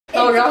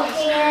Oh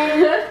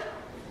gosh.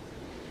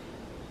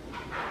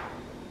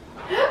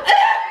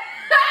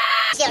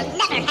 You'll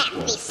never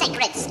have the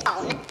sacred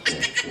stone.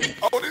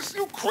 Oh, this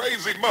you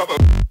crazy mother.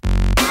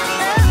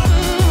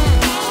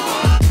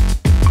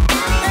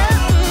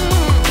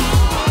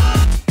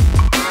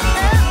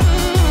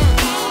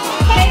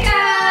 Hey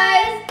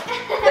guys!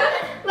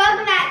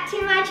 Welcome back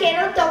to my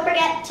channel. Don't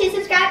forget to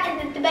subscribe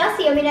and hit the bell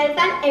so you'll be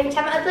notified every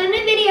time I upload a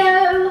new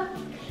video.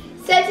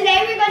 So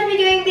today we're going to be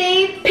doing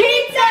the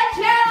Pizza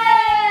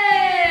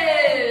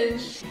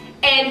Challenge!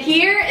 And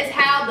here is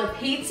how the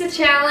Pizza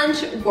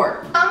Challenge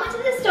works. I went to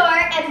the store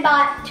and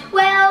bought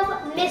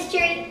 12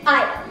 mystery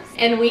items.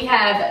 And we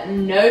have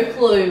no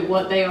clue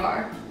what they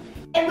are.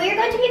 And we're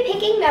going to be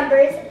picking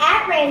numbers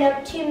at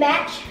random to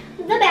match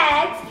the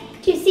bags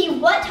to see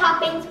what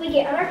toppings we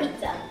get on our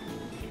pizza.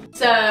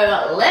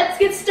 So let's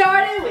get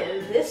started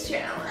with this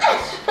challenge.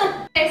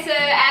 Okay, so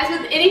as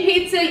with any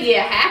pizza, you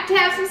have to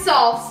have some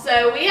sauce.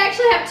 So we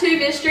actually have 2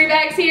 mystery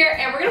bags here,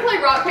 and we're gonna play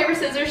rock, paper,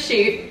 scissors,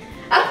 shoot.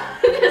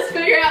 Just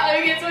figure out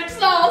who gets which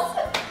sauce.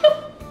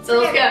 So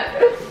let's go.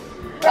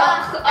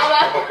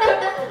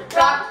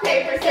 Rock,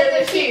 paper,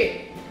 scissors,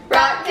 shoot.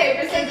 Rock,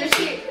 paper, scissors,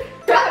 shoot.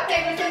 Rock,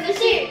 paper, scissors,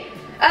 shoot.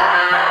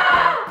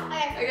 Ah!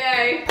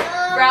 Okay.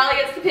 Bryleigh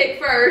gets to pick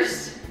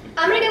first.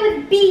 I'm gonna go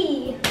with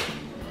B.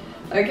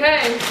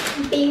 Okay.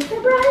 B for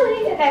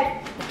Bryleigh.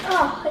 Okay.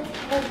 Oh, it's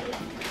heavy.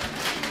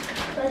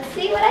 Let's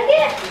see what I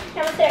get. I'm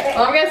gonna set it right.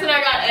 Well, I'm guessing I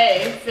got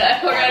A, so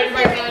we're gonna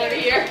bring that over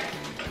here.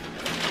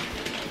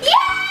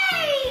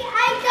 Yay! I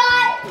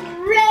got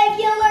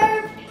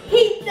regular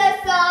pizza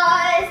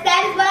sauce.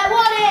 That is what I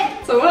wanted.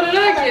 So what did I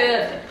get?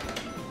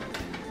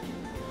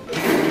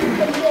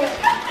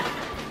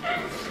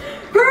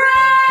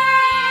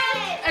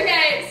 Hooray!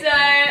 Okay, so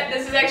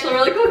this is actually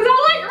really cool because I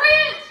like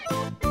ranch.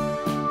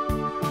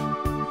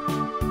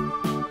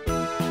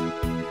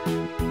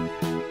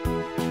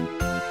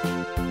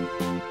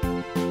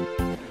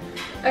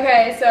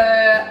 Okay,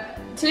 so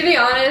to be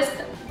honest,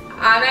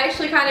 I'm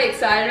actually kind of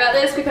excited about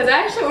this because I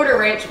actually order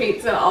ranch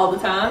pizza all the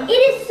time. It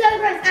is so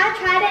gross. I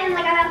tried it and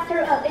like I got to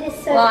throw up. It is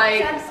so gross.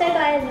 So I'm so glad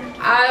I didn't.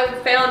 I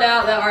found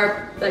out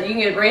that you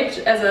can get ranch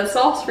as a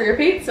sauce for your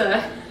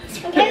pizza.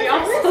 Okay,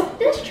 awesome.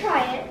 let's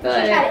try it.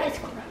 But, She tried it. It's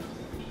gross.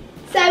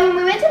 So when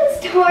we went to the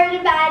store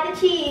to buy the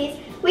cheese,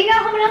 we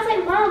got home and I was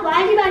like, Mom,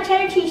 why did you buy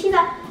cheddar cheese? She's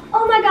like,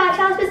 oh my gosh,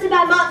 I was supposed to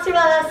buy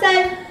mozzarella. So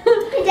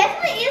it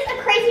definitely is a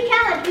crazy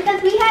challenge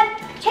because we have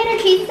cheddar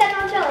cheese instead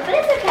of mozzarella, but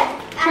it's okay.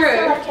 True. I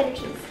still love cheddar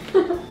cheese.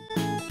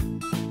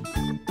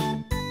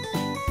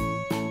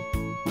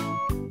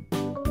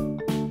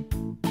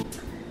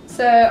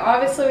 So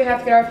obviously we have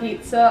to get our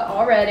pizza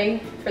all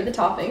ready for the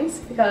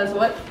toppings because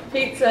what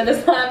pizza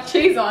does not have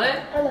cheese on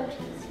it? I love cheese.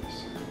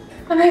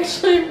 I'm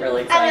actually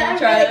really excited to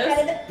try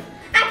this.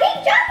 I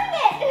keep dropping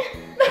it!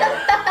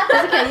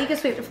 It's okay, you can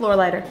sweep the floor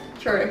later.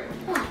 True.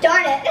 Oh,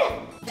 darn it.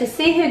 To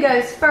see who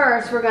goes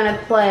first, we're gonna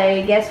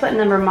play guess what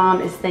number Mom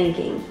is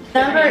thinking.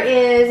 Number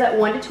is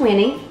 1 to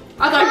 20.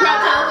 I thought you were about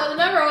to tell us what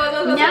the number was.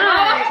 I was No,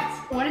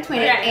 like, 1 to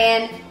 20, Okay.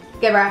 and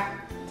go Bri.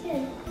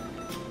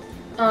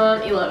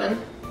 10. 11.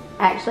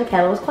 Actually,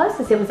 Kayla was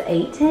closest, it was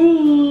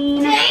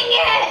 18. Dang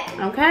it!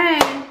 Okay.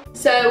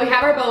 So we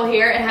have our bowl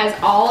here. It has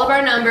all of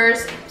our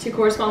numbers to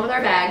correspond with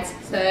our bags.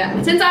 So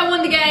since I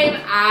won the game,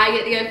 I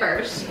get to go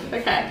first.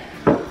 Okay.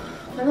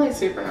 I'm like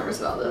super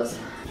nervous about this.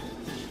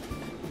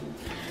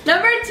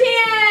 Number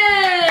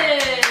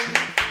 10!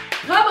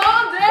 Come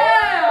on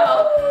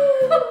down!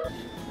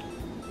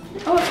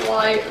 Oh, it's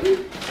light.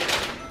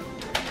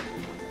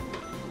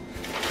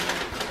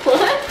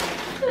 What?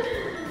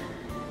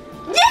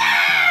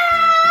 Yeah!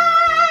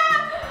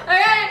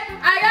 Okay,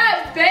 I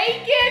got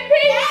bacon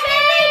pizza!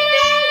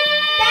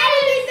 That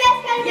is the best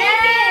kind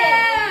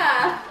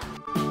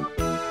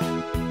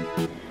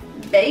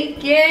of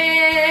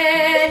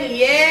Bacon!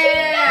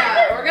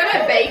 Yeah! We're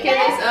gonna bacon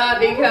this up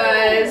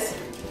because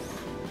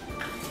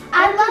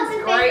I love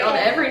this bacon. great on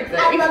everything.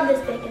 I love this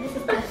bacon. This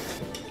is good.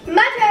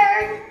 My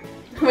turn.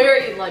 We were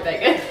eating like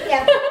bacon.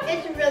 Yeah,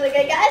 it's really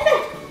good, guys.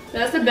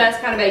 That's the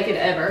best kind of bacon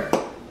ever.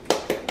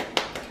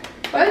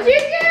 What did you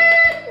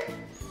get?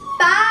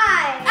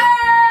 5.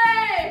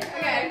 Hey!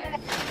 Okay.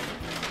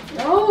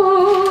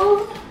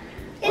 Oh.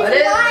 What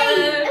is light.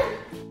 it?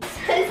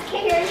 So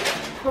scared.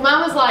 Well,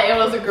 mine was like, it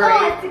was a Oh,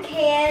 grape. it's a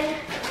can.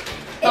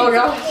 It's Oh a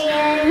gosh.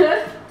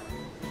 can.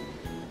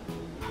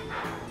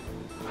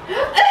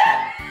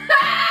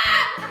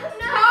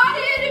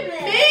 Potted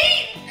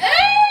meat!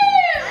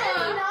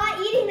 I'm not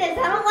eating this.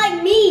 I don't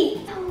like meat.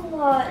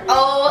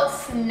 Oh,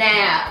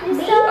 snap. It's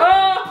so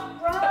Oh.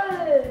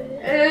 gross.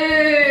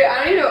 Ew, I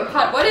don't even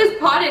know what is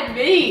potted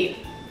meat?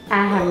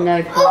 I have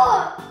no clue.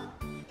 Oh.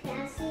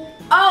 Nasty.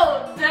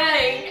 Oh,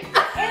 dang.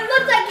 It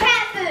looks like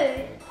cat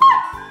food.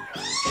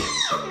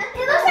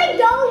 It looks like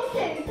dog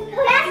food.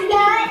 That's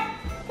not.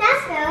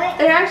 That's not.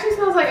 It actually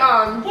smells like,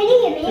 Can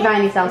you give me it?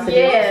 Viney sausages.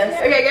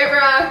 yes. Okay, go,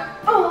 bro.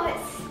 Oh, it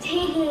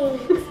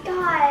stinks.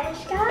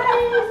 Gosh,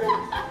 guys.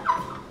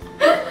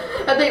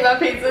 I think my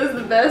pizza is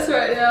the best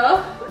right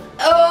now.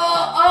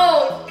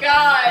 Oh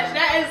gosh,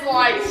 that is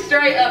like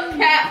straight up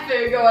cat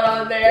food going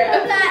on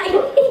there.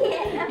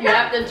 You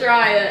have to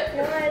try it.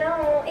 No, I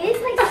don't.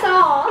 It's like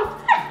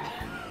soft.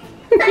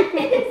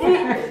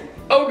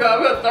 Oh god,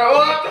 I'm gonna throw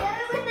up.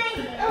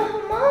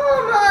 Oh,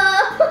 Mama.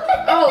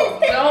 Oh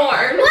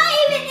darn.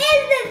 What even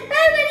is this? Who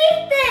would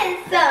eat this?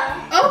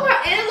 Oh my,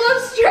 it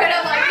looks straight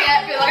up like cat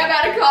food. Like I'm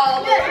about to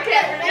call the little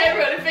cat from the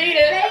neighborhood to feed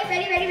it.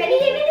 Ready. Let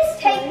me just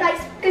take, like,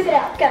 scoop it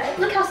out. Go.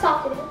 Look how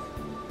soft it is.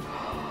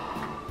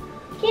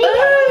 Can you Ooh.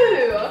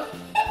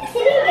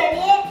 get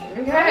it?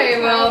 Okay,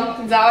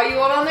 well, is that what you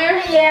want on there?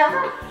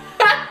 Yeah.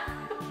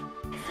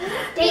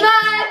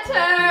 My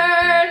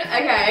turn.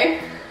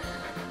 Okay.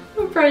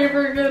 I'm praying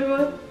for a good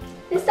one.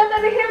 This stuff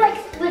over here, like,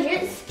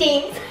 legit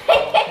stinks.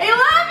 11!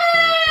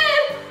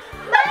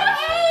 My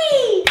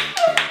 8!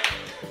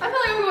 I feel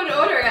like I'm going to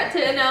order at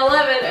 10, now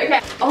 11. Okay.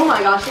 Oh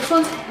my gosh, this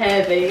one's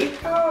heavy.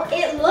 Oh,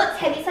 it looks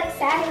heavy. It's like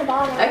sagging the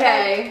bottom.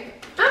 Okay.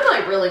 I'm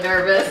like really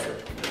nervous.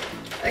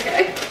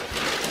 Okay.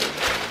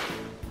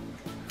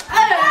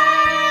 But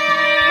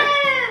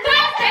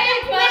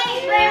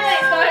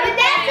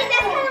that's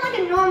kind of like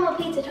a normal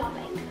pizza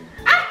topping.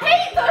 I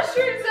hate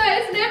mushrooms though.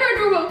 It's never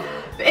normal.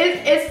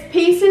 It's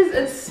pieces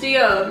and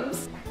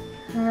stems.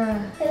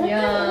 Yum.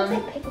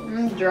 Like pickles. I'm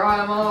gonna dry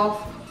them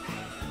off.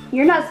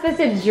 You're not supposed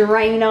to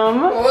drain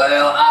them.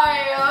 Well,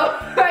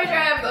 I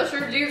have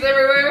mushroom juice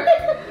everywhere.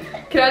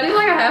 Can I do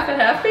like a half and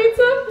half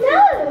pizza?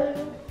 No.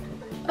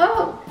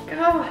 Oh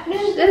gosh,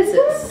 this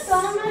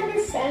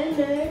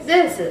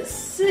is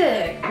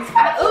sick.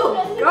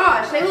 Oh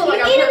gosh, they look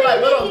like I put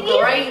like little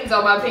grains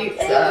on my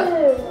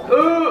pizza. Ew.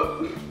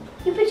 Ooh.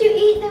 But you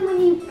eat them when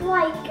you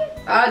like.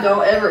 I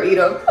don't ever eat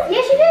them.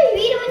 Yes, you do. You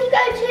eat them when you go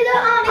to the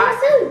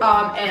soup.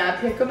 And I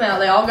pick them out.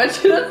 They all go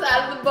to the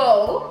side of the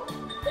bowl.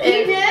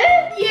 You do?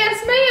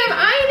 Yes, ma'am. I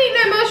ain't eating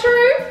that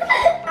mushroom.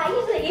 I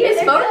usually eat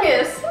It's it.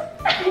 focus.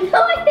 No,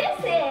 it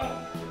isn't.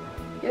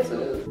 Yes, it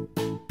is.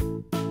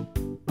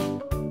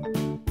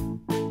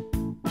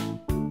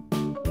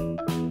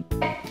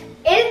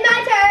 It is my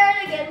turn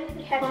again.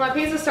 Well, my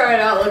pizza started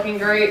out looking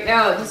great.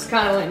 Now it just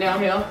kind of went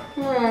downhill.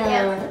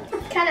 Yeah,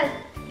 it's kind of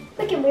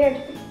looking weird.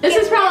 This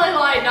is probably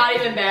like not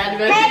even bad,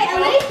 but Hey, at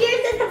least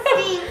yours doesn't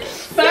stink.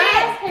 But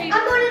Yes, I hate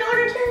I'm going in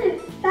order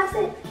too. That's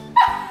it.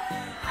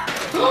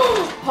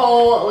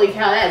 holy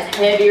cow, that's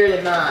heavier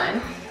than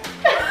mine.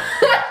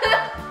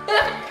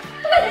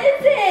 What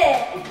is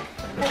it?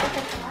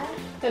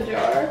 The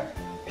jar.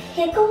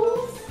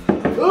 Pickles?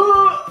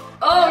 Ooh.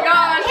 Oh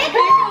gosh,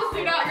 pickles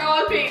do not go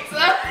on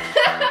pizza.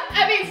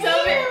 I mean,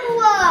 so Ew.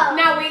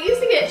 now we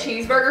used to get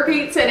cheeseburger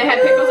pizza and it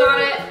had pickles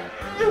on it.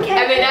 Okay.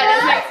 I mean, that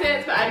does make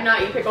sense, but I do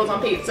not eat pickles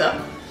on pizza.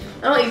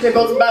 I don't eat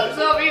pickles by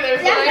themselves either.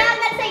 So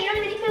That's it. You don't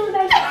even eat pickles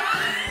by yourself.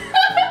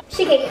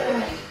 She can't get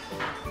it.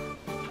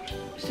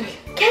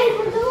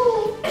 Kayla, no.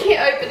 I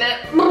can't open it.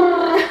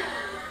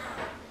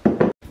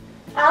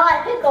 I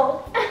like pickles.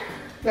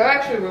 They're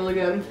actually really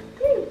good.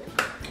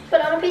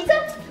 Put on a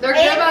pizza? They're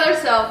good by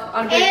themselves.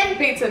 On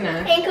pizza, no.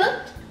 And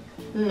cooked?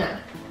 No.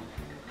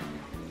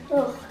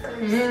 Oh,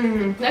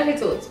 gross. That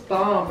pizza looks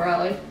bomb,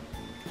 Bryleigh.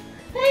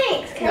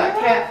 Thanks, You got Kayla.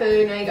 cat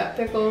food, now you got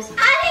pickles.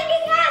 I didn't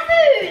get cat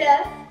food.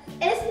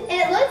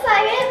 It looks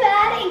like it, but I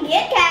didn't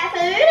get cat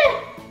food.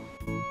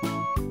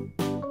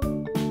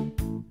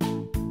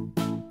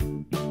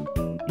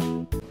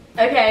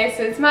 Okay,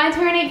 so it's my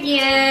turn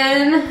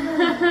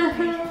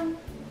again.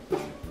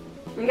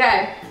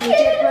 Okay.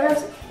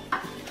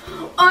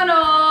 Oh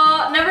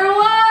no, number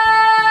 1!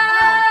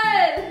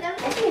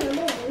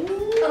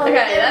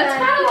 Okay, that's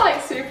kind of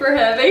like super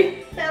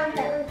heavy.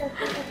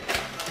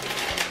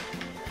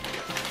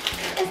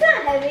 It's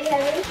not heavy.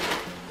 What is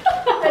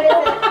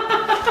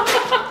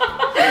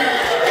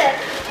it?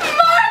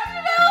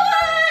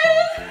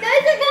 Marshmallows!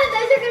 Those are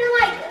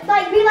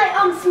gonna be like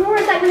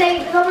s'mores, like when they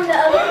go in the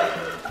oven.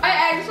 I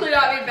actually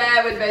not be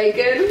bad with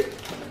bacon,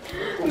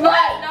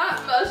 but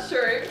not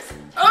mushrooms.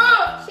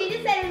 Oh! She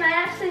just said it might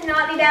actually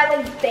not be bad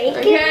with bacon.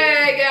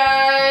 Okay,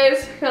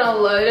 guys, gonna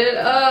load it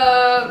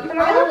up. I'm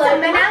gonna load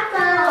my mouth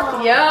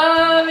up.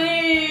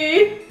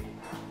 Yummy!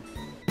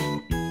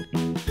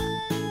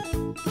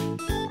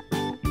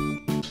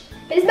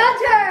 It's my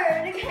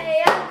turn.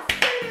 Okay, I'm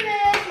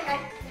serious. Okay.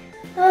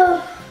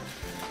 Oh,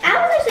 I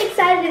was actually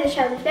excited to do the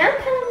challenge. Now I'm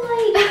kind of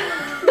like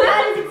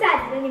not as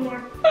excited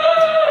anymore.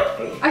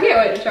 I can't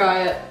wait to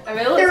try it. I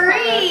mean, it looks kind of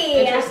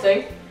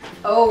interesting.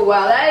 Oh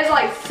wow, that is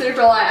like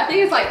super light. I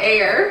think it's like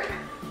air.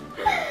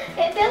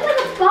 It feels like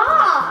a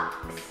box.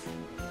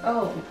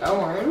 Oh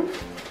darn.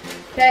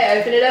 Okay,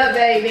 open it up,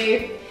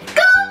 baby.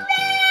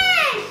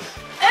 Goldfish!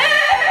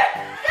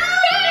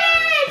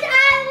 Goldfish! I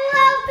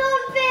love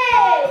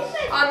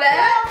goldfish. On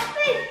that?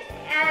 Goldfish.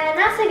 And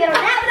not so good on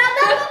that, but I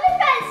love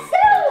goldfish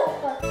soup.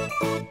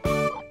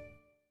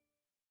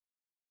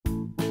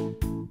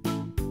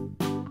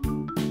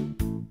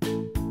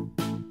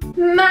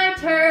 My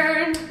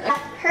turn.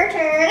 Her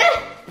turn.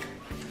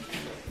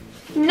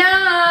 9.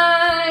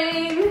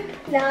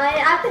 9.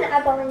 I've been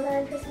eyeballing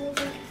 9 for some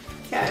reason.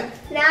 Okay.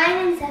 9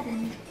 and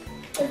 7.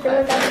 Is the ones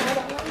I've been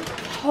eyeballing.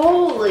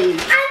 Holy.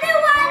 I knew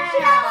one She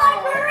got one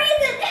for a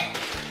reason.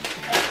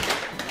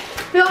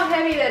 Feel how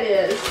heavy that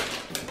is.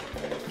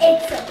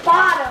 It's a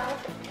bottle.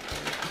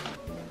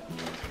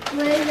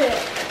 What is it?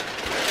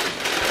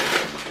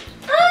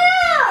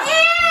 Oh!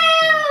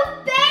 Ew!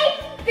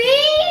 Baked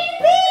beans!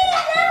 Beans! I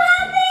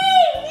love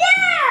beans!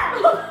 Yeah!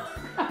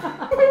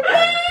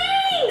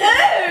 Beans!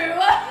 Ew!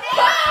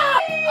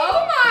 Oh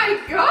my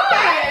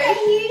gosh!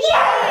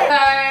 Yeah!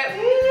 Alright.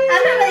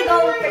 I'm not really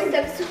going for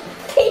some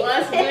sweet.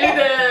 Let's do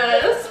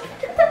this.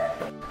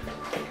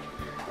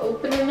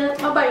 Opening up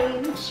my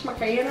beans, my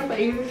can of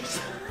beans.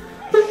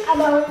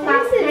 About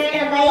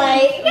my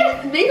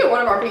like. Neither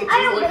one of our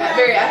pizzas look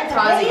very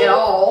appetizing at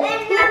all.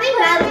 If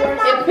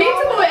the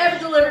pizza boy ever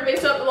delivered me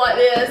something like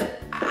this,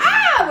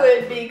 I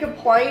would be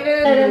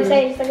complaining. I'm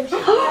saying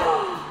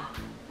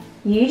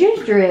You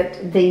just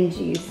dripped bean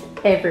juice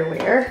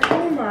everywhere.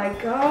 Oh my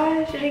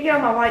gosh, I didn't get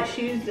on my white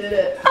shoes, did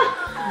it?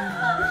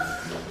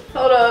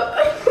 Hold up.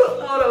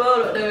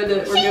 Hold up. No,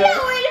 we're She's good.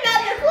 not worried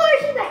about the floor.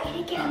 She's like, I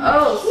need to get on my Oh,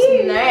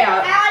 shoes.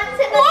 snap.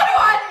 What do I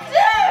do?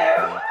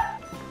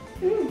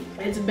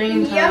 It's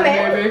bean time, Yummy.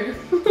 baby.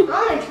 I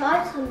want to try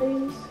some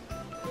beans.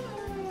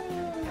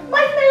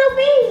 Like little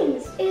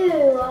beans. Ew.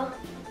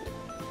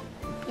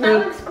 That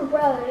looks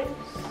gross.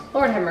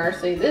 Lord have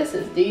mercy, this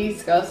is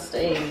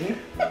disgusting.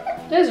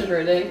 This is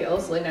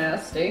ridiculously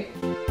nasty.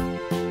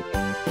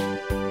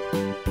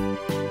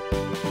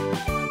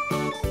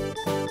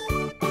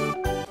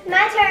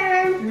 My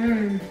turn.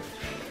 I'm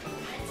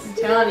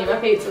telling you, my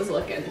pizza's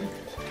looking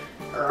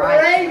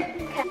right.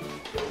 Okay.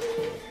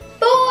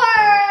 4.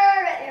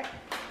 Right there.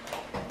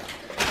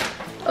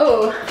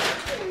 Oh,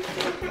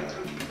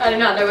 I do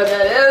not know what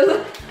that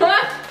is.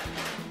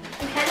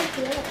 I'm kind of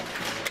feeling it.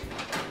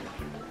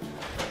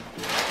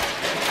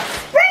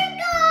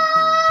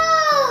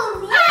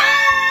 Sprinkles! I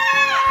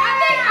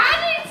think I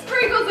need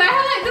sprinkles. I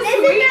have like the This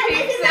sweet is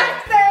pizza. my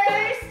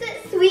first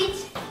sweet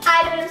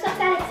item. I'm so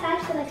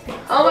excited for like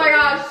sprinkles. Oh my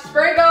gosh,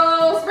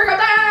 sprinkles! Sprinkle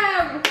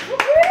time!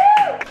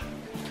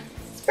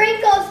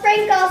 Sprinkle,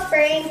 sprinkle,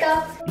 sprinkle.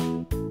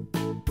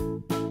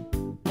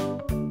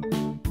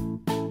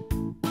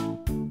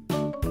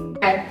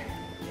 Okay,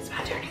 it's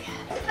my turn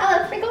again. I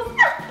love sprinkles.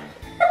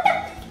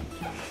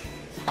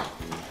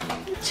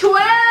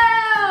 12!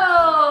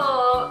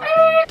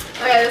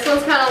 Okay, this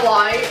one's kind of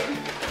light.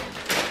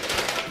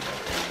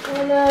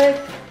 Oh no.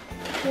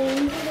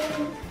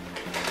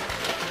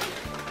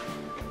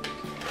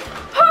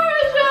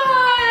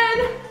 Parmesan!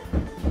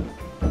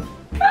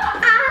 I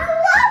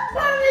love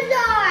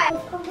Parmesan.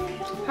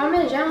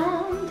 Parmesan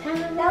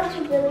time. That was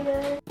really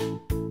good.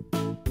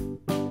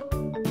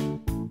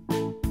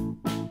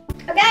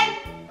 Okay,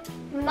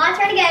 my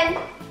turn again.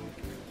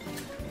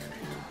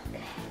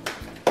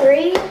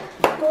 3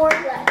 more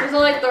left. There's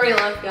only 3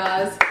 left,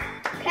 guys.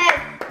 Okay.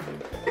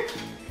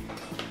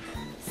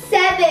 7.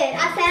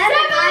 I said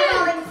I'm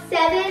eyeballing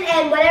 7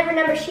 and whatever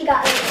number she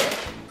got later.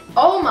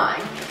 Oh my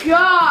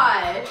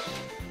gosh!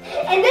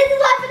 And this is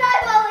what's been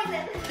eyeballing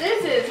them.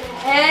 This is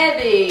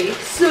heavy.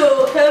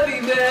 So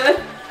heavy,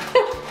 man.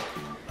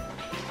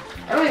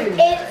 I don't even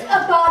know. It's a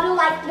bottle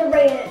like the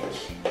ranch.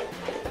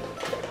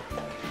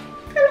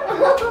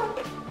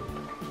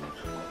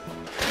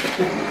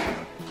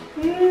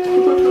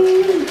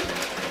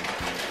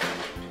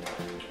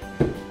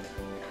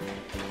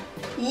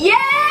 Yes!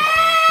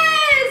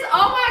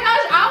 Oh my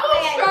gosh, I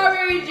want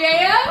strawberry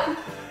jam.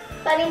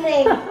 Funny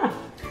thing.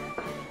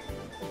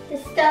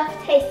 This stuff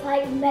tastes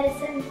like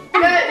medicine.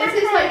 No,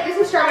 this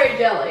is strawberry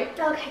jelly.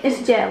 Okay.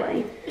 It's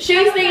jelly.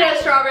 She's thinking of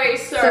strawberry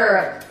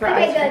syrup. For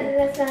Okay, ice good. cream.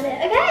 That's not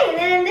it. Okay,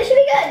 then this should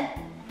be good.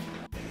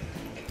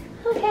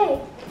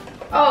 Okay.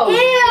 Oh, Ew.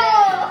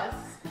 yes.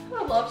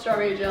 I love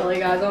strawberry jelly,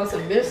 guys. I want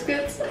some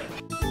biscuits.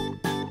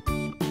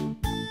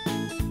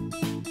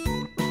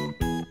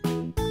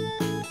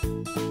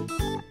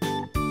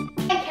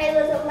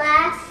 Kayla's the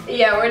last.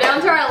 Yeah, we're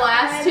down to our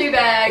last 2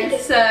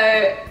 bags, so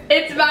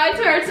it's my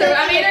turn. So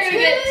I'm either gonna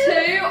get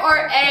 2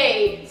 or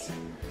 8.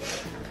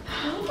 I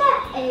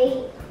got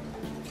 8.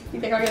 You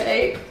think I'll get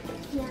 8?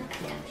 Yeah.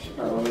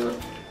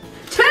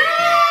 2!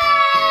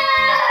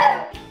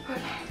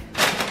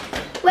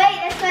 Wait,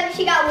 that's funny.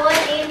 She got 1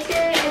 and 2,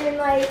 and then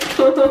like.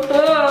 7. Oh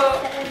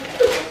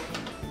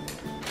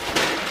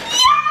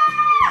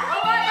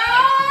my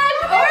gosh!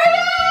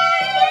 Oreo!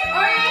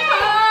 Oreo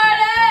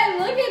party!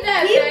 Look at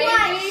that, You baby!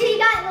 won. She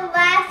got the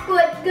last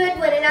good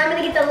one, and I'm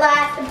gonna get the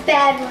last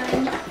bad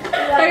one.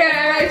 Okay,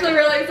 I'm actually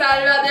really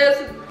excited about this,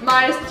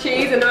 minus the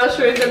cheese and the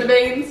mushrooms and the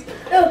beans.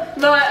 Oh,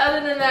 But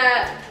other than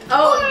that,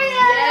 oh Oreo!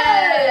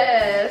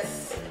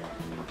 yes!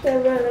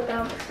 they're really good.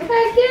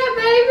 Heck yeah,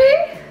 baby!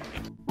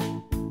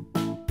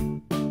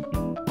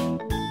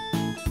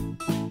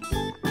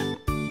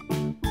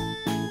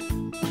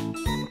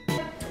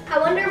 I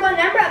wonder what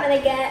number I'm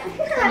gonna get.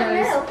 I don't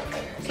know.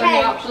 So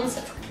many options.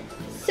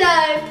 So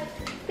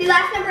the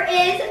last number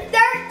is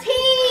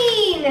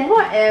 13.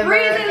 Whatever.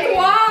 Reasons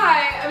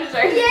why! I'm just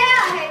joking.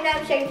 Yeah. Okay, no,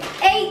 I'm checking.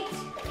 8.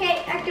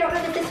 Okay, I don't know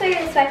if it's this way or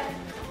this way.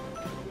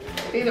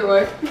 Either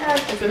way.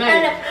 It's an I don't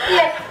eight. know.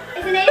 Yes,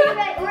 it's an 8 or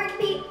it could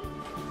be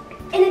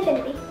an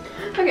infinity.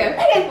 Okay.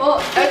 Okay. Well,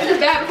 open this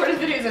bag before this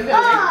video's over.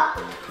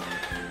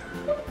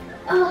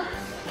 Oh.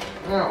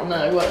 I don't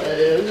know what that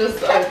is.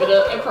 Just open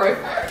it and pray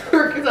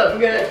for something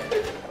good.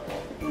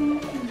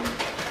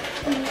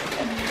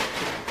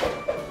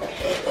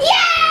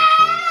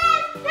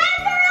 Yes!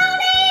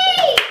 Pepperoni!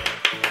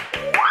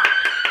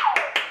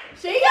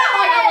 She got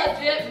like a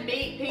legit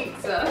meat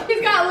pizza.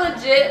 She's got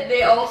legit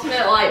the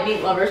ultimate like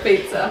meat lovers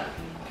pizza.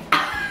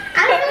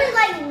 I don't really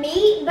like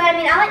meat, but I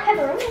mean, I like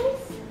pepperonis.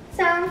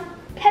 So,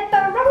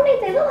 pepperonis,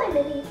 they look like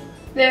minis.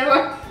 They're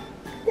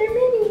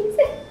Minis.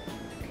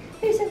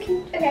 They're so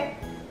cute. Okay.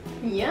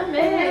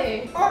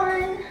 yummy.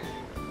 On.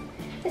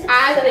 This is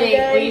I so think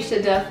good. we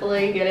should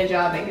definitely get a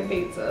job making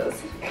pizzas.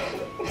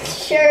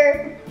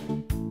 Sure.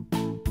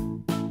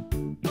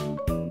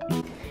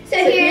 So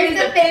here's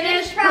the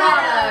finished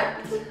product.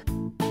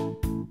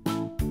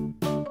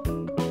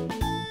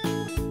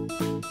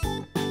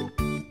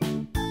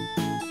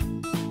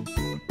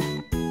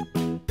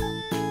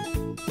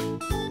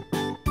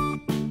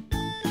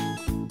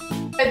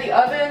 The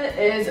oven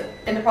is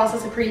in the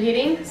process of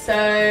preheating,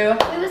 so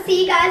We will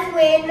see you guys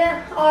when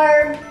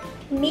our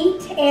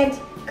meat and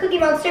Cookie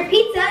Monster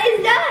pizza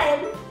is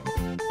done.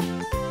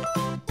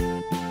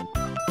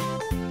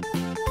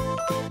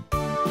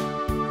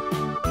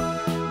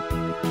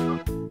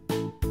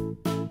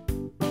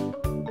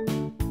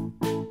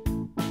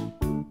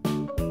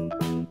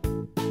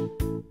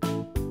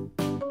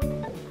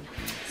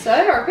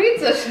 our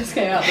pizza just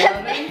came out the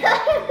oven.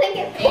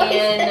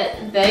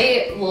 And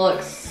they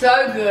look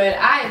so good.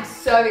 I am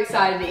so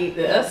excited to eat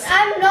this.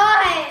 I'm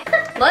not.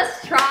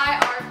 Let's try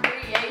our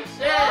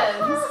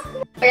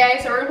creations. Okay,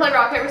 so we're gonna play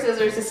rock, paper,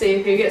 scissors to see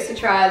who gets to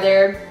try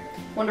their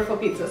wonderful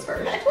pizzas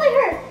first. Let's play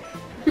her.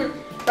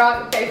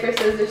 Rock, paper,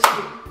 scissors,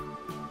 shoot.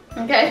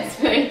 Okay, it's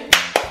me.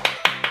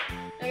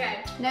 Okay.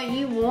 No,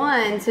 you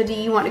won. So do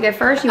you want to go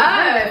first? You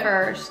want to go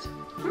first.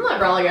 I'm gonna let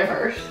Bryleigh go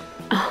first.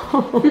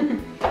 Oh.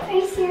 Are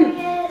you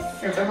serious?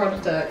 It's so hard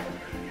to tuck.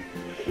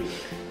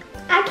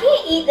 I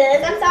can't eat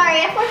this. I'm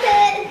sorry. I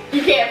forfeit.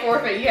 You can't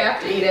forfeit, you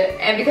have to eat it.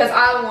 And because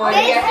I won,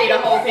 you have to eat a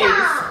whole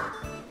piece.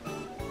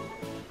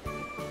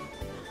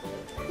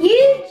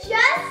 You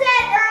just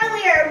said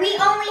earlier we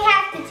only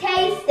have to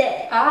taste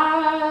it.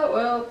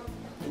 Well,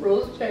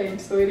 rules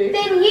change, sweetie.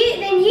 Then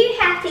you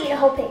have to eat a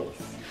whole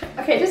piece.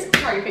 Okay, just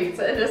try your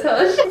pizza and just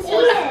hush. It's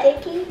so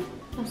sticky.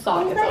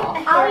 Sock it off.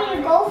 I'll eat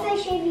a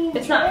goldfish if you.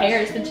 It's not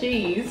hair, it's the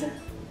cheese.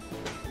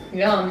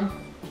 Yum.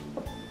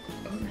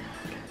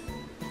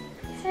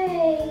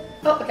 Hey.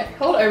 Oh, okay,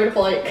 hold over the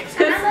plate. 'Cause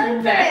I'm it's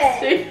over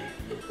nasty.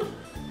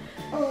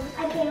 Oh,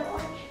 I can't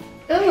watch.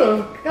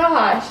 Oh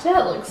gosh,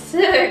 that looks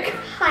sick.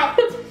 Hot.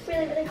 It's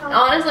really, really hot.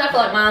 Honestly, I feel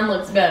like mine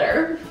looks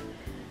better.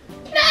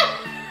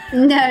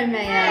 No,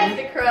 man.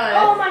 The crust.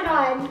 Oh my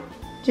god.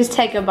 Just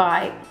take a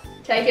bite.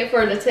 Take it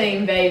for the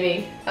team,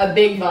 baby. A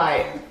big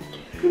bite.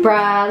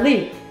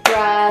 Bryleigh,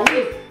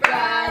 Bryleigh.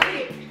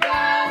 Bryleigh,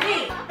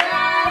 Bryleigh,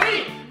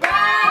 Bryleigh,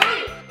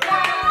 Bryleigh,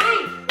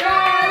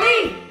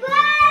 Bryleigh,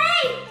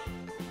 Bryleigh.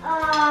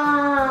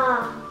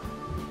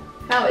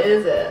 How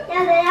is it?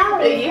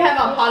 You have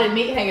a potted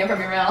meat hanging from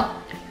your mouth.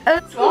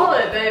 Swallow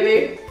it,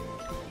 baby.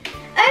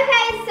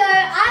 Okay, so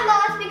I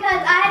lost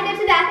because I had to go to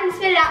the bathroom and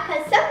spit it out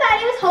because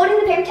somebody was holding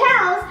the paper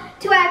towels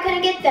to where I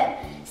couldn't get them.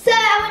 So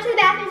I went to the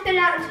bathroom and spit it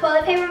out in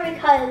toilet paper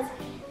because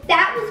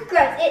that was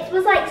gross. It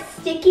was like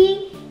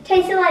sticky,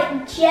 tasted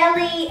like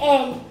jelly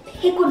and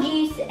pickle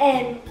juice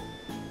and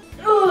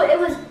ooh, it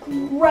was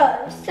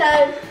gross. So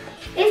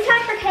it's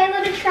time for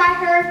Kayla to try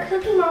her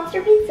Cookie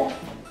Monster pizza.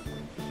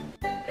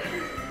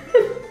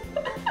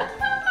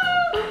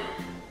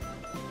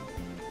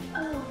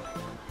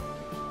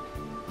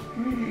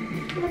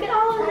 Look at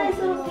all of those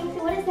little things.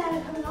 What is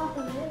that coming off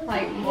of it?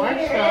 Like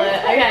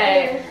marshmallow.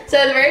 Okay. So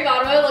at the very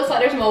bottom of it looks like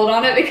there's mold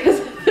on it because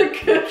of the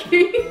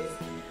cookies.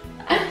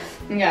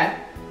 Okay.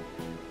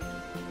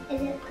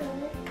 Is it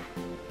good?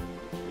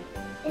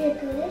 Is it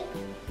good?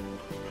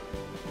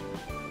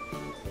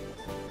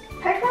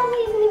 Her probably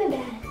isn't even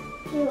bad.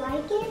 You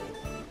like it?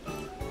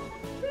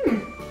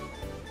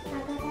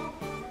 Not that bad.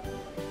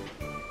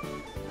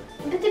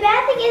 But the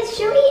bad thing is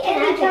she'll eat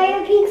an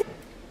entire pizza.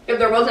 If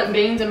there wasn't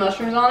beans and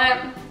mushrooms on it,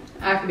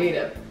 I could eat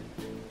it.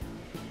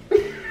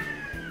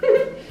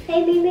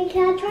 Maybe we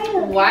can try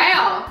them.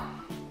 Wow.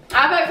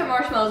 I vote for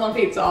marshmallows on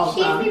pizza all the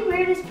She's time. the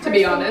weirdest person To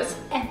be honest.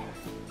 ever.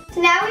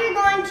 So now we're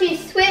going to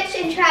switch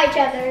and try each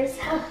other's.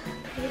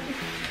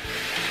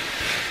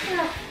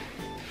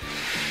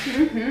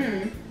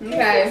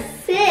 Okay. This is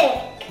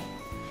sick.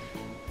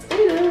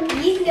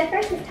 You can go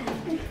first this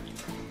time.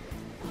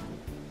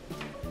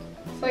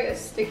 It's like a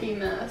sticky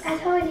mess. I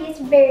told you it's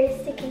very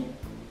sticky.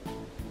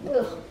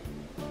 Ugh.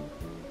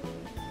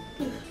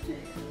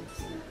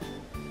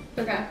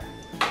 Okay.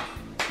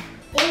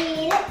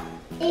 Eat it.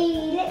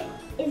 Eat it.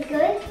 It's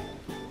good.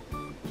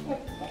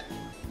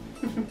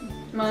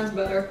 Mine's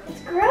better.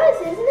 It's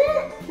gross, isn't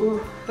it?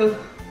 Ooh.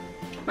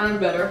 Mine's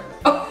better.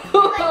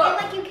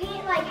 Like you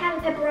can't like have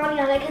a pepperoni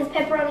on it because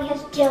pepperoni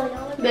has jelly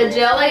on it. The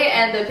jelly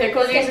and the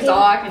pickle juice is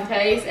all I can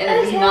taste, and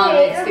it does not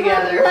mix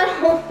together. I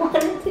don't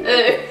want it to.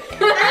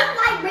 I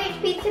don't like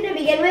ranch pizza to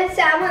begin with,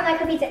 so I wouldn't like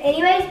her pizza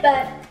anyways,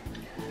 but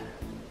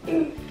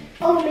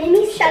oh,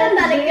 maybe trying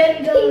to find a good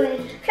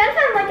piece. Trying to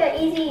find like an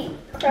easy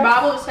crust.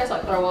 Bible just tastes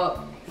like throw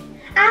up.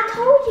 I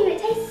told you, it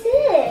tastes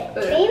sick.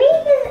 Maybe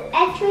it doesn't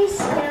actually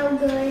smell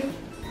good.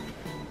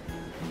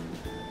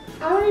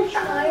 I want to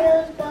try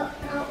those, but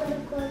not with the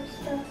good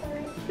stuff on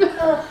it.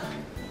 Ugh.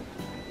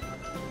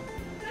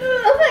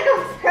 Oh my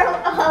god, throw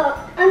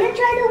up. I'm gonna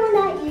try the one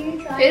that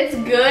you tried. It's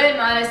good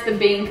minus the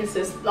bean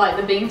like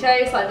the bean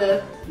taste, like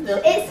the.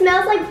 It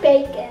smells like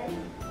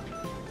bacon.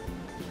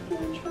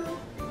 Can you try?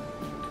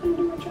 Can you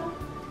do a try?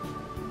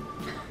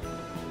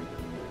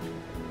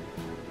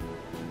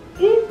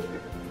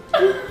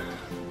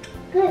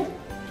 Good.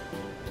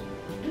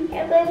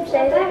 Can't believe I'm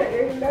saying that, but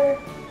yours is better.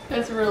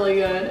 It's really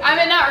good. I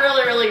mean, not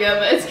really, really good,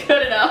 but it's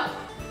good enough.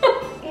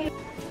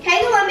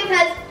 Kayla won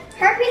because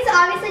her pizza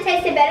obviously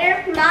tasted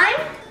better. Mine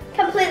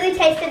completely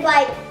tasted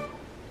like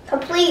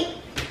complete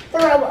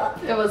throw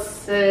up. It was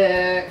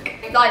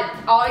sick. Like,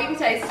 all you can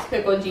taste is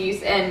pickle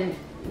juice and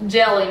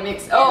jelly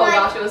mixed. Oh like,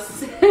 gosh, it was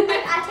sick.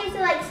 I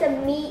tasted like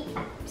some meat,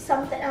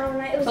 something, I don't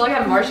know. It was I feel like I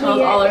have marshmallows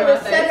weird. all over It my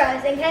was so face.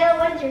 gross. And Kayla,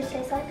 what did yours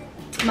taste like?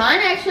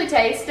 Mine actually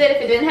tasted,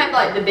 if it didn't have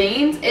like the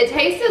beans, it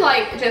tasted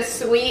like just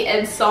sweet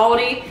and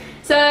salty.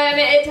 So, I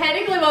mean, it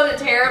technically wasn't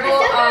terrible. I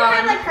still kind of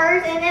had like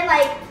hers in it.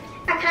 Like,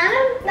 I kind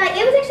of, like,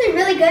 it was actually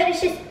really good.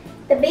 It's just,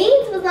 the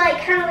beans was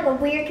like kind of like a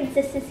weird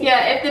consistency.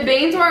 Yeah, if the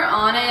beans weren't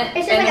on it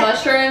It's just and like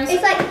mushrooms,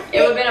 it's like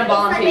it would have been a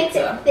bomb makes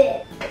pizza. it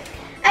fit.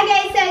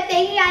 Okay, so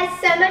thank you guys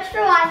so much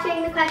for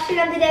watching. The question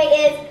of the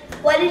day is,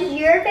 what is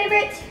your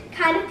favorite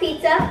kind of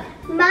pizza?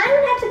 Mine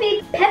would have to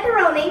be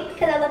pepperoni,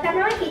 because I love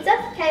pepperoni pizza.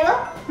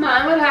 Kayla?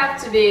 Mine would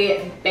have to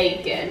be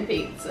bacon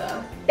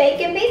pizza.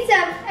 Bacon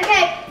pizza.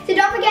 Okay, so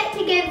don't forget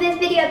to give this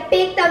video a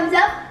big thumbs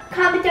up,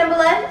 comment down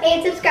below,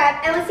 and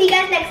subscribe. And we'll see you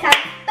guys next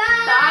time.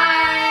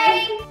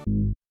 Bye! Bye!